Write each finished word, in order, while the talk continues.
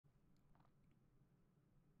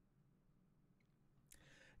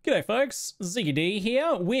G'day folks, ZD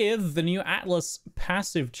here with the new Atlas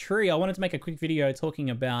passive tree. I wanted to make a quick video talking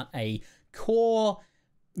about a core,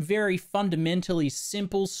 very fundamentally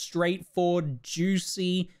simple, straightforward,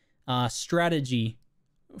 juicy strategy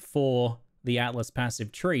for the Atlas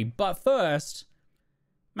passive tree. But first,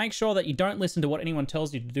 make sure that you don't listen to what anyone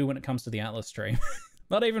tells you to do when it comes to the Atlas tree.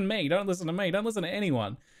 Not even me, don't listen to me, don't listen to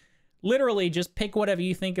anyone. Literally, just pick whatever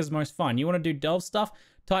you think is most fun. You want to do delve stuff?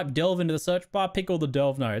 Type delve into the search bar, pick all the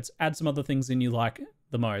delve nodes, add some other things in you like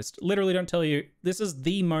the most. Literally don't tell you, this is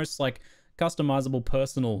the most like customizable,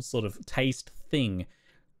 personal sort of taste thing.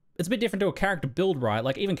 It's a bit different to a character build, right?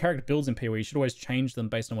 Like even character builds in PoE, you should always change them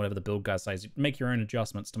based on whatever the build guy says. Make your own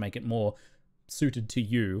adjustments to make it more suited to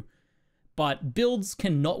you. But builds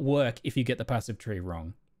cannot work if you get the passive tree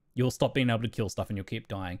wrong. You'll stop being able to kill stuff and you'll keep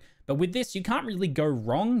dying. But with this, you can't really go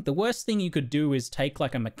wrong. The worst thing you could do is take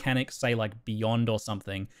like a mechanic, say like Beyond or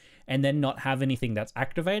something, and then not have anything that's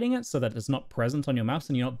activating it so that it's not present on your maps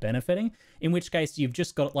and you're not benefiting. In which case, you've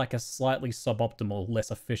just got like a slightly suboptimal,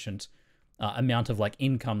 less efficient amount of like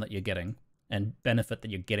income that you're getting and benefit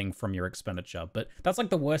that you're getting from your expenditure. But that's like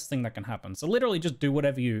the worst thing that can happen. So literally just do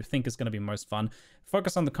whatever you think is going to be most fun.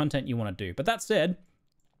 Focus on the content you want to do. But that said,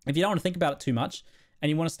 if you don't want to think about it too much, and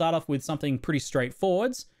you want to start off with something pretty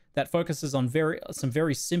straightforward that focuses on some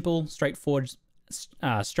very simple, straightforward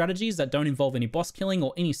strategies that don't involve any boss killing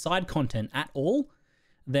or any side content at all,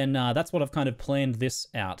 then that's what I've kind of planned this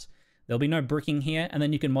out. There'll be no bricking here, and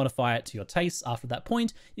then you can modify it to your taste after that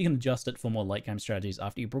point. You can adjust it for more late game strategies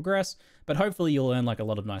after you progress, but hopefully you'll earn like a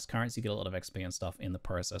lot of nice currency, get a lot of XP and stuff in the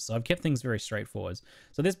process. So I've kept things very straightforward.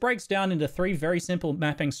 So this breaks down into 3 very simple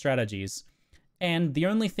mapping strategies, and the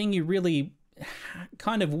only thing you really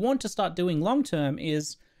kind of want to start doing long term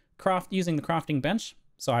is using the crafting bench.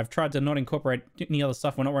 So I've tried to not incorporate any other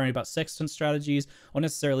stuff. We're not worrying about sextant strategies or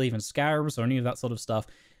necessarily even scarabs or any of that sort of stuff.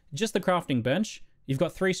 Just the crafting bench. You've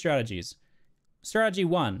got 3 strategies. Strategy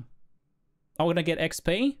 1, I want to get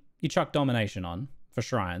XP. You chuck Domination on for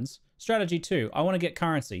shrines. Strategy 2, I want to get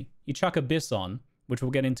currency. You chuck Abyss on, which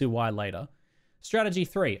we'll get into why later. Strategy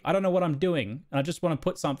 3, I don't know what I'm doing and I just want to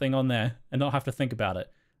put something on there and not have to think about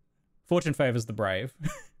it. Fortune favors the brave.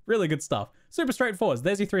 Really good stuff. Super straightforward.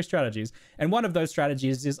 There's your 3 strategies. And one of those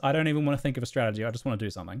strategies is I don't even want to think of a strategy. I just want to do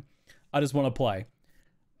something. I just want to play.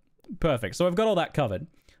 Perfect. So I've got all that covered.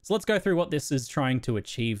 So let's go through what this is trying to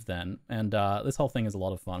achieve then. And this whole thing is a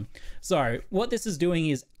lot of fun. So what this is doing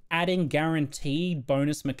is adding guaranteed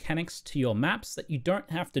bonus mechanics to your maps that you don't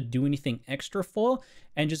have to do anything extra for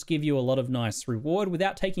and just give you a lot of nice reward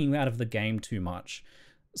without taking you out of the game too much.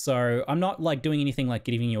 So I'm not like doing anything like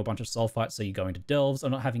giving you a bunch of soul fights so you go into delves.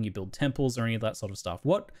 I'm not having you build temples or any of that sort of stuff.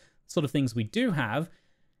 What sort of things we do have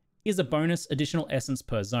is a bonus additional essence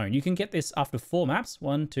per zone. You can get this after 4 maps,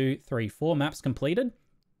 1, 2, 3, 4 maps completed.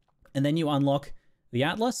 And then you unlock the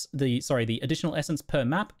Atlas, the additional essence per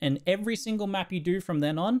map. And every single map you do from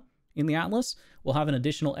then on in the Atlas will have an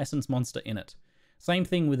additional essence monster in it. Same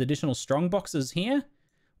thing with additional strong boxes here.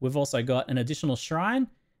 We've also got an additional shrine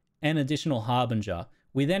and additional harbinger.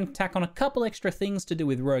 We then tack on a couple extra things to do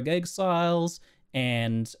with rogue exiles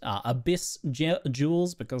and abyss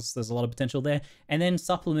jewels because there's a lot of potential there, and then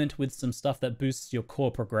supplement with some stuff that boosts your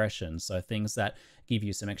core progression. So things that give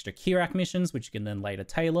you some extra Kirak missions, which you can then later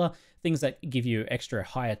tailor, things that give you extra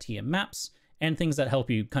higher tier maps, and things that help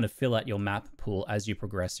you kind of fill out your map pool as you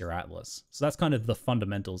progress your Atlas. So that's kind of the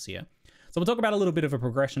fundamentals here. So we'll talk about a little bit of a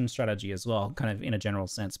progression strategy as well, kind of in a general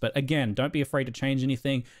sense. But again, don't be afraid to change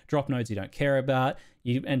anything. Drop nodes you don't care about.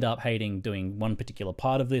 You end up hating doing one particular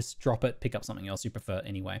part of this. Drop it, pick up something else you prefer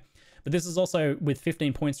anyway. But this is also with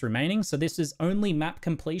 15 points remaining. So this is only map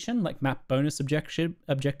completion, like map bonus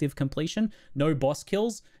objective completion. No boss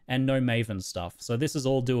kills and no Maven stuff. So this is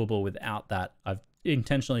all doable without that. I've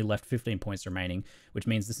intentionally left 15 points remaining, which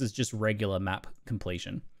means this is just regular map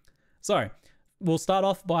completion. So we'll start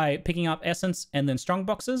off by picking up essence and then strong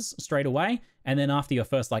boxes straight away. And then after your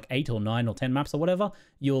first like 8 or 9 or 10 maps or whatever,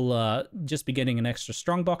 you'll just be getting an extra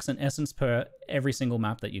strong box and essence per every single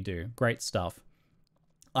map that you do. Great stuff.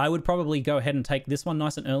 I would probably go ahead and take this one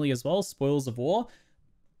nice and early as well. Spoils of War.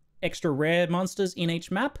 Extra rare monsters in each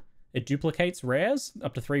map. It duplicates rares,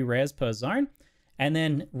 up to 3 rares per zone. And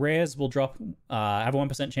then rares will drop, have a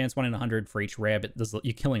 1% chance, 1 in 100 for each rare, but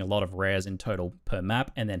you're killing a lot of rares in total per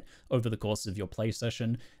map. And then over the course of your play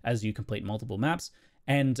session, as you complete multiple maps.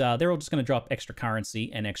 And they're all just going to drop extra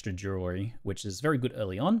currency and extra jewelry, which is very good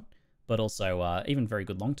early on, but also even very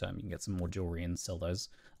good long term. You can get some more jewelry and sell those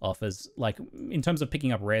off as, like, in terms of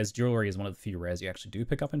picking up rares, jewelry is one of the few rares you actually do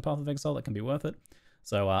pick up in Path of Exile that can be worth it.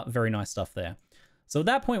 So very nice stuff there. So at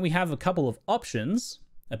that point, we have a couple of options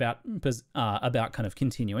about kind of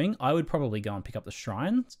continuing, I would probably go and pick up the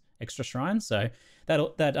shrines, extra shrines. So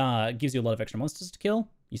that gives you a lot of extra monsters to kill.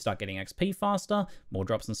 You start getting XP faster, more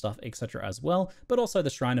drops and stuff, etc. as well. But also the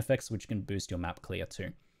shrine effects, which can boost your map clear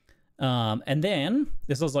too. And then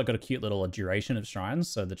this also got a cute little duration of shrines,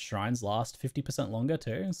 so the shrines last 50% longer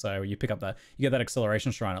too. So you pick up you get that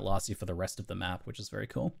acceleration shrine, it lasts you for the rest of the map, which is very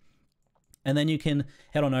cool. And then you can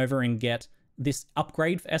head on over and get this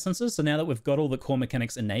upgrade for essences. So now that we've got all the core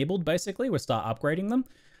mechanics enabled, basically, we'll start upgrading them.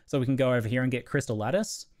 So we can go over here and get Crystal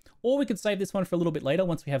Lattice, or we could save this one for a little bit later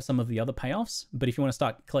once we have some of the other payoffs. But if you want to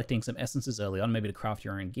start collecting some essences early on, maybe to craft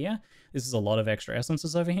your own gear, this is a lot of extra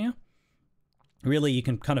essences over here. Really, you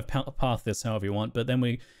can kind of path this however you want, but then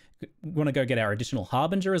we want to go get our additional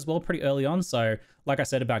Harbinger as well pretty early on. So like I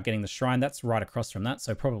said about getting the Shrine, that's right across from that.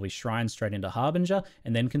 So probably Shrine straight into Harbinger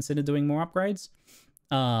and then consider doing more upgrades.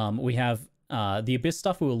 We have the Abyss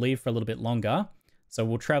stuff we will leave for a little bit longer. So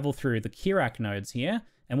we'll travel through the Kirak nodes here.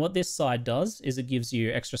 And what this side does is it gives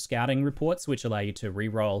you extra scouting reports, which allow you to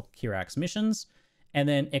re-roll Kirak's missions, and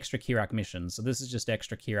then extra Kirak missions. So this is just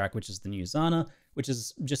extra Kirak, which is the new Zana, which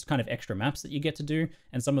is just kind of extra maps that you get to do.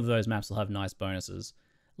 And some of those maps will have nice bonuses.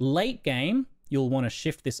 Late game, you'll want to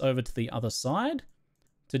shift this over to the other side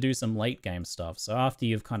to do some late game stuff. So after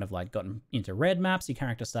you've kind of like gotten into red maps, your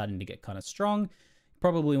character's starting to get kind of strong, you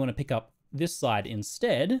probably want to pick up this side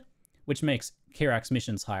instead, which makes Kirak's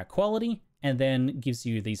missions higher quality, and then gives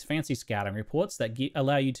you these fancy scouting reports that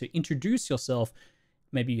allow you to introduce yourself.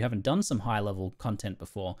 Maybe you haven't done some high level content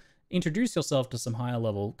before. Introduce yourself to some higher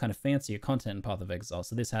level, kind of fancier content in Path of Exile.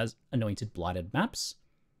 So this has anointed blighted maps.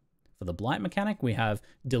 For the blight mechanic, we have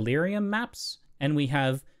delirium maps, and we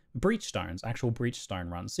have breachstones, actual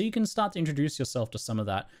breachstone runs. So you can start to introduce yourself to some of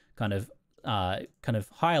that kind of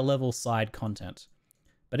higher level side content.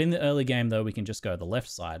 But in the early game, though, we can just go the left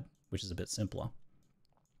side, which is a bit simpler.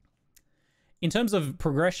 In terms of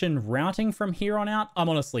progression routing from here on out, I'm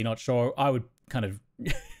honestly not sure. I would kind of...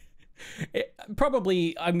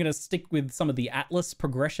 Probably I'm going to stick with some of the Atlas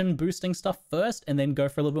progression boosting stuff first and then go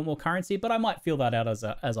for a little bit more currency, but I might feel that out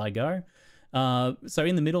as I go. So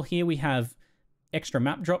in the middle here, we have extra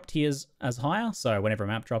map drop tiers as higher. So whenever a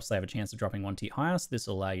map drops, they have a chance of dropping one tier higher. So this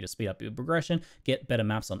will allow you to speed up your progression, get better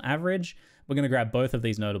maps on average. We're going to grab both of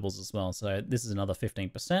these notables as well. So this is another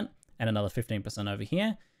 15% and another 15% over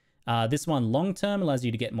here. This one long-term allows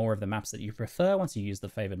you to get more of the maps that you prefer once you use the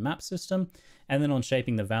favored map system. And then on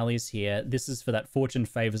shaping the valleys here, this is for that fortune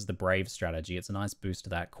favors the brave strategy. It's a nice boost to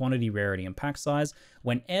that quantity, rarity, and pack size.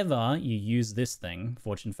 Whenever you use this thing,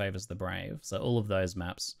 fortune favors the brave. So all of those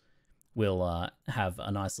maps will have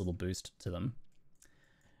a nice little boost to them.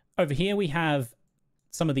 Over here we have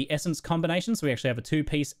some of the essence combinations. So we actually have a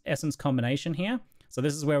two-piece essence combination here. So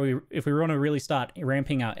this is where if we want to really start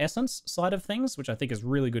ramping our essence side of things, which I think is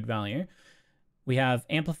really good value, we have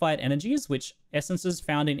amplified energies, which essences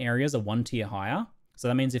found in areas are one tier higher. So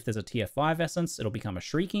that means if there's a tier 5 essence, it'll become a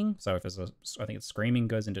shrieking. So if there's I think it's screaming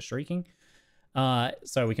goes into shrieking.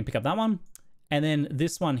 So we can pick up that one. And then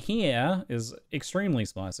this one here is extremely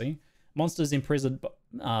spicy. Monsters imprisoned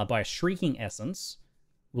by a shrieking essence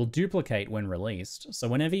will duplicate when released. So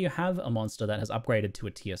whenever you have a monster that has upgraded to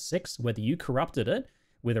a tier 6, whether you corrupted it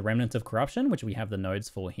with a remnant of corruption, which we have the nodes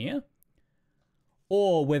for here,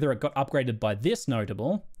 or whether it got upgraded by this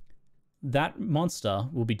notable, that monster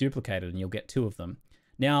will be duplicated and you'll get 2 of them.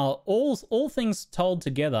 Now, all things told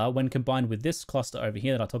together, when combined with this cluster over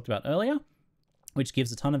here that I talked about earlier, which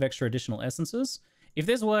gives a ton of extra additional essences, if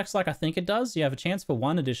this works like I think it does, you have a chance for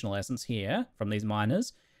 1 additional essence here from these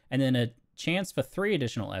miners, and then a chance for 3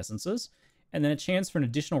 additional essences, and then a chance for an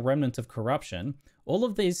additional remnant of corruption. All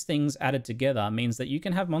of these things added together means that you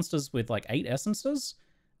can have monsters with like 8 essences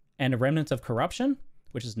and a remnant of corruption,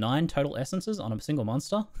 which is 9 total essences on a single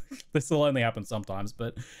monster. This will only happen sometimes,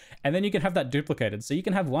 and then you can have that duplicated. So you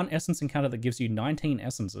can have 1 essence encounter that gives you 18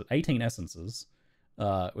 essences,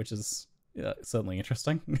 which is certainly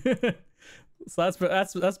interesting. So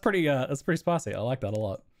that's pretty spicy. I like that a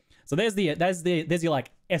lot. So there's your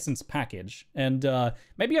like essence package, and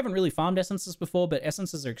maybe you haven't really farmed essences before, but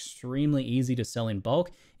essences are extremely easy to sell in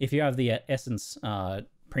bulk. If you have the essence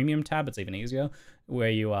premium tab, it's even easier, where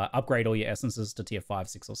you upgrade all your essences to tier 5,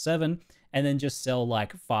 6, or 7, and then just sell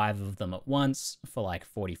like 5 of them at once for like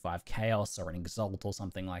 45 chaos or an exalt or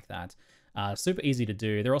something like that. Super easy to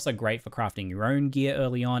do. They're also great for crafting your own gear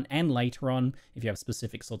early on and later on if you have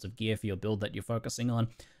specific sorts of gear for your build that you're focusing on.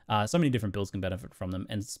 So many different builds can benefit from them,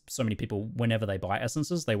 and so many people, whenever they buy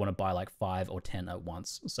essences, they want to buy like 5 or 10 at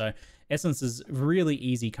once. So essence is really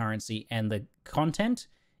easy currency, and the content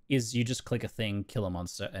is you just click a thing, kill a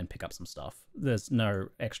monster, and pick up some stuff. There's no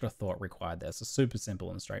extra thought required there. So super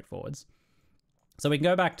simple and straightforwards. So we can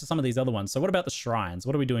go back to some of these other ones. So what about the shrines?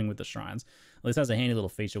 What are we doing with the shrines? Well, this has a handy little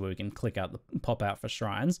feature where we can click out the pop out for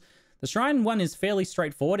shrines. The shrine one is fairly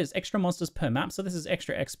straightforward. It's extra monsters per map. So this is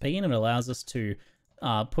extra XP, and it allows us to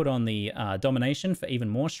put on the Domination for even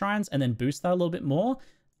more shrines and then boost that a little bit more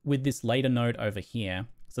with this later node over here.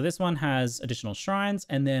 So this one has additional shrines,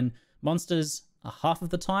 and then monsters half of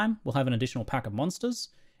the time we'll have an additional pack of monsters,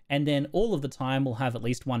 and then all of the time we'll have at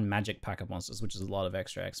least one magic pack of monsters, which is a lot of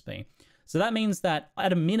extra XP. So that means that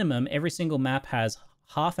at a minimum, every single map has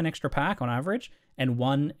half an extra pack on average and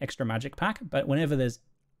one extra magic pack. But whenever there's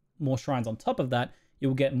more shrines on top of that,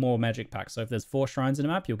 you'll get more magic packs. So if there's 4 shrines in a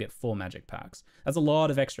map, you'll get 4 magic packs. That's a lot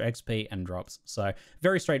of extra XP and drops. So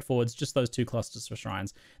very straightforward, it's just those 2 clusters for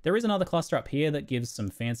shrines. There is another cluster up here that gives some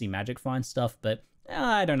fancy magic find stuff, but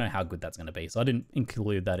I don't know how good that's going to be. So I didn't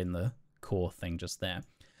include that in the core thing just there.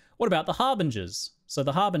 What about the Harbingers? So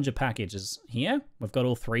the Harbinger package is here. We've got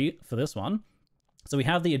all 3 for this one. So we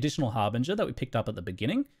have the additional Harbinger that we picked up at the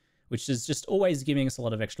beginning, which is just always giving us a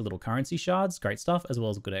lot of extra little currency shards, great stuff, as well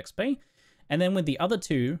as good XP. And then with the other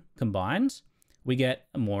 2 combined, we get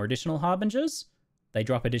more additional Harbingers. They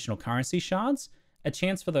drop additional currency shards, a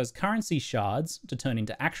chance for those currency shards to turn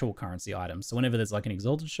into actual currency items. So whenever there's like an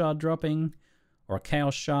Exalted Shard dropping or a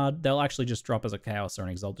Chaos Shard, they'll actually just drop as a Chaos or an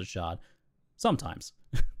Exalted Shard. Sometimes,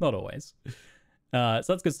 not always. So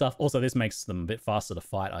that's good stuff. Also, this makes them a bit faster to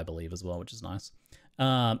fight, I believe, as well, which is nice.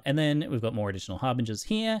 And then we've got more additional Harbingers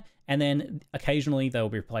here. And then occasionally they'll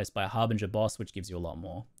be replaced by a Harbinger boss, which gives you a lot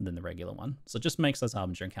more than the regular one. So it just makes those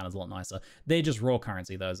Harbinger encounters a lot nicer. They're just raw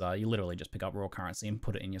currency, those are. You literally just pick up raw currency and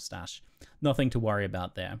put it in your stash. Nothing to worry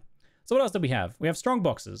about there. So what else do we have? We have strong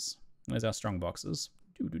boxes. Where's our strong boxes?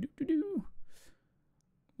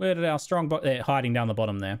 Where did our strong box... They're hiding down the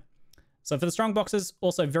bottom there. So for the strong boxes,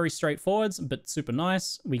 also very straightforward, but super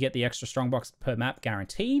nice. We get the extra strong box per map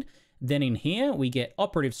guaranteed. Then in here, we get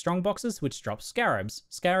operative strong boxes, which drop scarabs.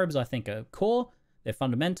 Scarabs, I think, are core. They're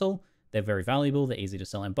fundamental. They're very valuable. They're easy to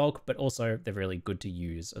sell in bulk, but also they're really good to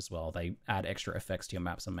use as well. They add extra effects to your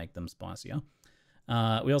maps and make them spicier.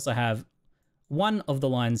 We also have one of the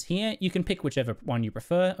lines here. You can pick whichever one you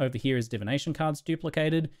prefer. Over here is divination cards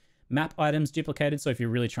duplicated. Map items duplicated, so if you're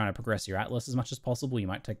really trying to progress your atlas as much as possible, you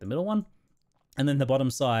might take the middle one. And then the bottom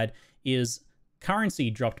side is currency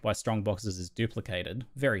dropped by strong boxes is duplicated.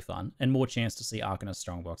 Very fun, and more chance to see Arcanist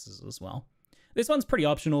strong boxes as well. This one's pretty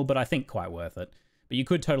optional, but I think quite worth it. But you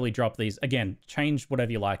could totally drop these. Again, change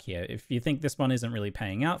whatever you like here. If you think this one isn't really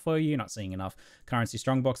paying out for you, you're not seeing enough currency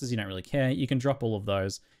strong boxes, you don't really care, you can drop all of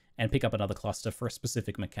those and pick up another cluster for a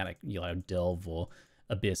specific mechanic, you know, Delve or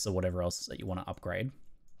Abyss or whatever else that you want to upgrade.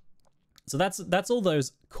 So that's all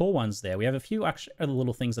those core ones there. We have a few actual other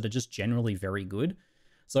little things that are just generally very good.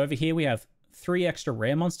 So over here we have 3 extra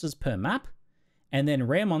rare monsters per map, and then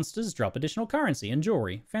rare monsters drop additional currency and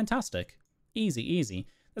jewelry. Fantastic. Easy, easy.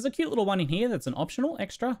 There's a cute little one in here that's an optional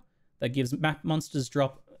extra that gives map monsters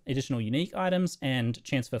drop additional unique items and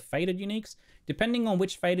chance for faded uniques. Depending on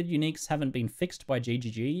which faded uniques haven't been fixed by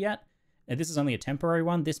GGG yet, and this is only a temporary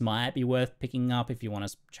one, this might be worth picking up if you want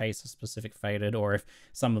to chase a specific faded, or if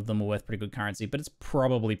some of them are worth pretty good currency, but it's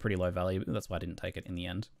probably pretty low value. That's why I didn't take it in the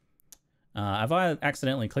end. Have I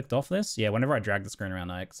accidentally clicked off this? Yeah, whenever I drag the screen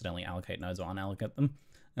around, I accidentally allocate nodes or unallocate them.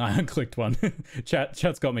 I unclicked one.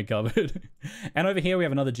 Chat's got me covered. And over here we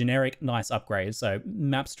have another generic nice upgrade. So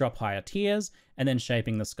maps drop higher tiers, and then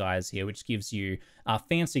shaping the skies here, which gives you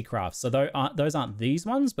fancy crafts. So those aren't these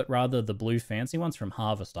ones, but rather the blue fancy ones from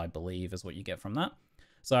Harvest, I believe, is what you get from that.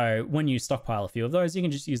 So when you stockpile a few of those, you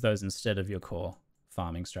can just use those instead of your core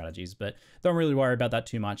farming strategies, but don't really worry about that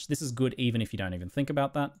too much. This is good even if you don't even think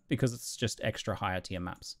about that, because it's just extra higher tier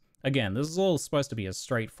maps. Again, this is all supposed to be as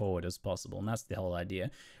straightforward as possible, and that's the whole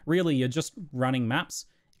idea. Really, you're just running maps,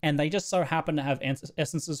 and they just so happen to have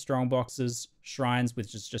essences, strong boxes, shrines,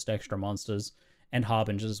 which is just extra monsters, and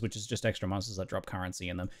harbingers, which is just extra monsters that drop currency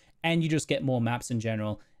in them. And you just get more maps in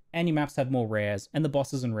general, and your maps have more rares, and the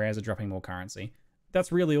bosses and rares are dropping more currency.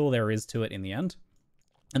 That's really all there is to it in the end,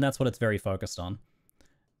 and that's what it's very focused on.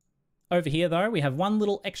 Over here, though, we have one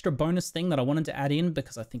little extra bonus thing that I wanted to add in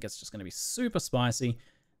because I think it's just going to be super spicy.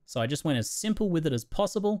 So I just went as simple with it as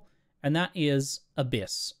possible, and that is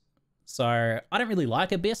Abyss. So I don't really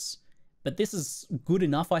like Abyss, but this is good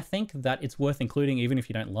enough, I think, that it's worth including even if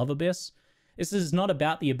you don't love Abyss. This is not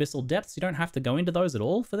about the abyssal depths. You don't have to go into those at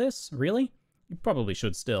all for this, really. You probably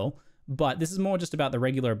should still, but this is more just about the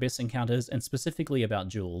regular Abyss encounters and specifically about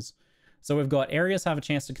jewels. So we've got areas have a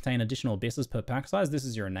chance to contain additional abysses per pack size. This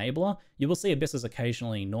is your enabler. You will see abysses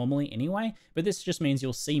occasionally normally anyway, but this just means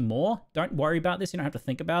you'll see more. Don't worry about this. You don't have to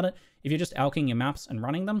think about it. If you're just alking your maps and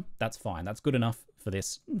running them, that's fine. That's good enough for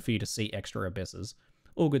this, for you to see extra abysses.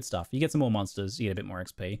 All good stuff. You get some more monsters, you get a bit more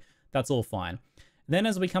XP. That's all fine. Then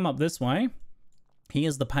as we come up this way,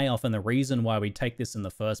 here's the payoff and the reason why we take this in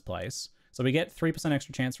the first place. So we get 3%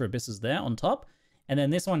 extra chance for abysses there on top. And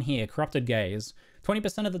then this one here, Corrupted Gaze.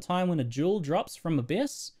 20% of the time when a jewel drops from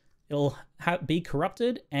Abyss, it'll be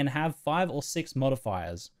corrupted and have 5 or 6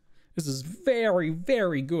 modifiers. This is very,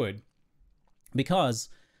 very good. Because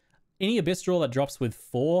any Abyss jewel that drops with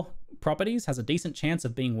 4 properties has a decent chance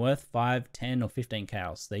of being worth 5, 10, or 15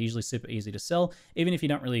 chaos. They're usually super easy to sell. Even if you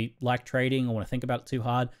don't really like trading or want to think about it too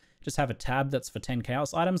hard, just have a tab that's for 10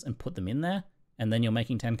 chaos items and put them in there. And then you're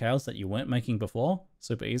making 10 chaos that you weren't making before.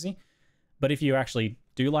 Super easy. But if you actually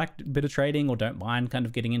do like a bit of trading or don't mind kind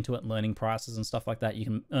of getting into it and learning prices and stuff like that, you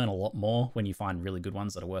can earn a lot more when you find really good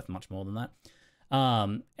ones that are worth much more than that.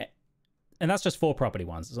 And that's just 4 property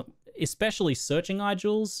ones. Especially searching eye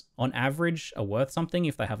jewels, on average, are worth something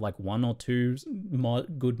if they have like 1 or 2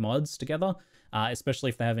 good mods together. Especially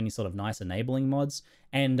if they have any sort of nice enabling mods.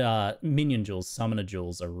 And minion jewels, summoner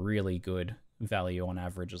jewels are really good value on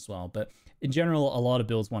average as well. But in general, a lot of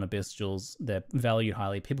builds want Abyss jewels. They're valued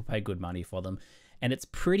highly. People pay good money for them. And it's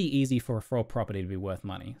pretty easy for a 4 property to be worth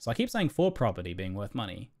money. So I keep saying 4 property being worth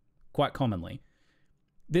money quite commonly.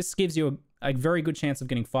 This gives you a very good chance of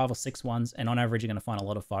getting 5 or 6 ones. And on average, you're going to find a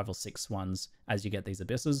lot of 5 or 6 ones as you get these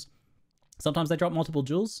Abysses. Sometimes they drop multiple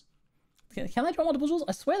jewels. Can they drop multiple jewels?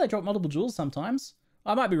 I swear they drop multiple jewels sometimes.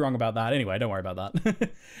 I might be wrong about that. Anyway, don't worry about that.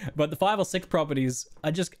 But the 5 or 6 properties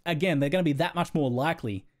are just, again, they're going to be that much more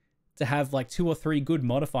likely to have like 2 or 3 good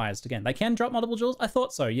modifiers. Again, they can drop multiple jewels. I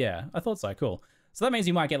thought so. Yeah, I thought so. Cool. So that means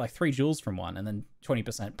you might get like 3 jewels from one, and then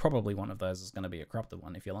 20%, probably one of those is going to be a corrupted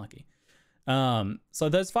one if you're lucky. So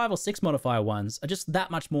those 5 or 6 modifier ones are just that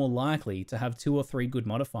much more likely to have 2 or 3 good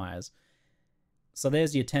modifiers. So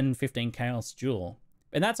there's your 10, 15 chaos jewel.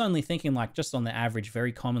 And that's only thinking like just on the average,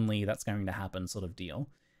 very commonly that's going to happen sort of deal.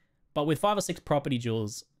 But with 5 or 6 property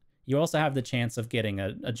jewels, you also have the chance of getting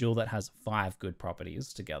a jewel that has 5 good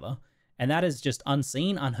properties together. And that is just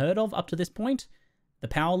unseen, unheard of up to this point. The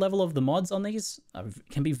power level of the mods on these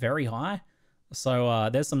can be very high. So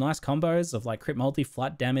there's some nice combos of like crit multi,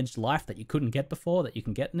 flat damaged life that you couldn't get before that you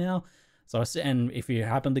can get now. So, and if you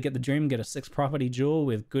happen to get the dream, get a 6 property jewel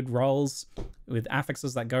with good rolls, with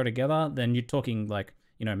affixes that go together, then you're talking like,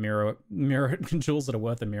 you know, mirror jewels that are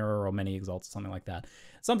worth a mirror or many exalts or something like that.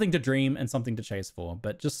 Something to dream and something to chase for,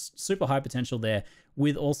 but just super high potential there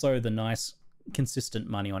with also the nice consistent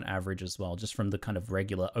money on average as well, just from the kind of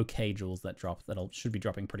regular okay jewels that drop that should be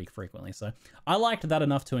dropping pretty frequently. So I liked that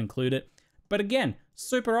enough to include it. But again,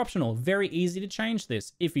 super optional, very easy to change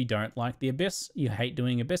this. If you don't like the Abyss, you hate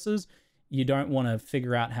doing Abysses, you don't want to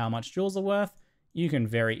figure out how much jewels are worth, you can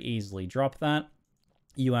very easily drop that.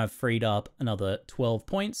 You have freed up another 12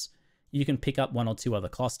 points. You can pick up 1 or 2 other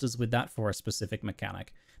clusters with that for a specific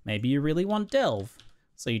mechanic. Maybe you really want Delve.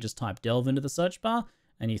 So you just type Delve into the search bar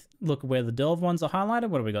and you look where the Delve ones are highlighted.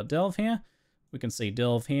 What do we got? Delve here. We can see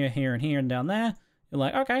Delve here, here, and here, and down there. You're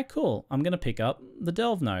like, okay, cool. I'm going to pick up the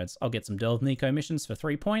Delve nodes. I'll get some Delve Nico missions for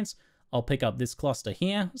 3 points. I'll pick up this cluster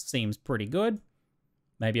here. Seems pretty good.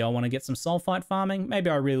 Maybe I want to get some Sulfite farming. Maybe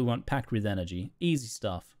I really want Packed with Energy. Easy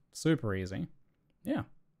stuff. Super easy. Yeah.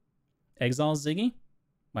 Exile Ziggy?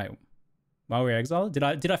 Wait, while we're exiled? Did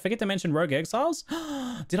I forget to mention Rogue Exiles?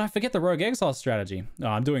 Did I forget the Rogue Exile strategy? Oh,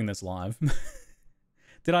 I'm doing this live.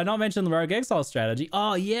 Did I not mention the Rogue Exile strategy?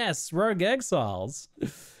 Oh, yes, Rogue Exiles.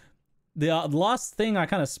 The last thing I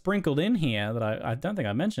kind of sprinkled in here that I don't think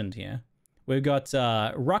I mentioned here. We've got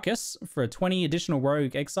Ruckus for 20 additional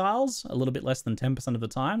Rogue Exiles, a little bit less than 10% of the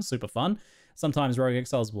time. Super fun. Sometimes Rogue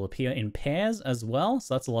Exiles will appear in pairs as well,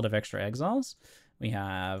 so that's a lot of extra exiles. We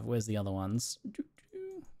have, where's the other ones?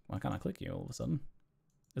 Why can't I click here all of a sudden?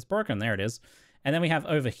 It's broken, there it is. And then we have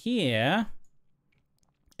over here,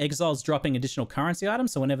 exiles dropping additional currency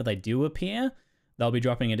items. So whenever they do appear, they'll be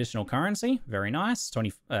dropping additional currency. Very nice,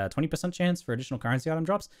 20% chance for additional currency item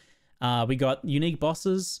drops. We got unique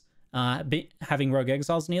bosses having Rogue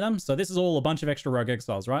Exiles near them. So this is all a bunch of extra Rogue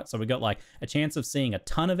Exiles, right? So we got like a chance of seeing a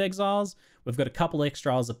ton of exiles. We've got a couple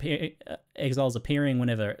extra exiles appearing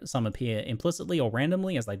whenever some appear implicitly or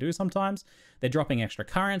randomly, as they do sometimes. They're dropping extra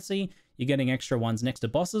currency. You're getting extra ones next to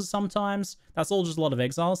bosses sometimes. That's all just a lot of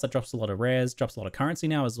exiles. That drops a lot of rares, drops a lot of currency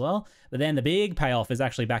now as well. But then the big payoff is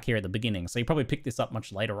actually back here at the beginning. So you probably pick this up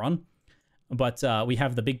much later on. But we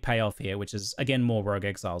have the big payoff here, which is, again, more Rogue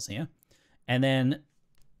Exiles here. And then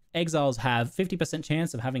exiles have 50%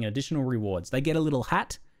 chance of having additional rewards. They get a little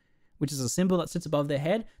hat, which is a symbol that sits above their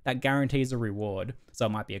head that guarantees a reward. So it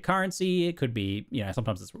might be a currency, it could be, you know,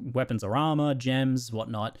 sometimes it's weapons or armor, gems,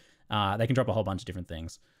 whatnot. They can drop a whole bunch of different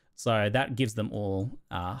things. So that gives them all,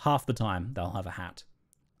 half the time they'll have a hat.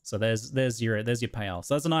 So there's your payout.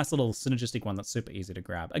 So that's a nice little synergistic one that's super easy to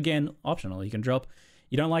grab. Again, optional, you can drop.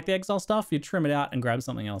 You don't like the exile stuff, you trim it out and grab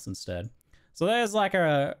something else instead. So there's like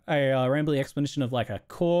a rambly explanation of like a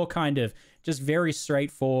core kind of just very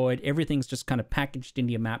straightforward. Everything's just kind of packaged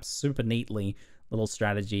into your map super neatly. Little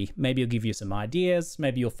strategy. Maybe it'll give you some ideas.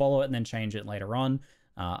 Maybe you'll follow it and then change it later on.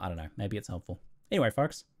 I don't know. Maybe it's helpful. Anyway,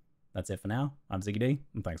 folks, that's it for now. I'm Ziggy D,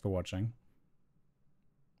 and thanks for watching.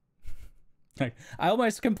 I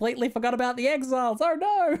almost completely forgot about the exiles. Oh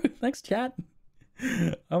no! Thanks, chat.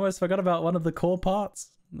 I almost forgot about one of the core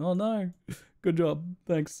parts. Oh no. Good job.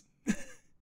 Thanks.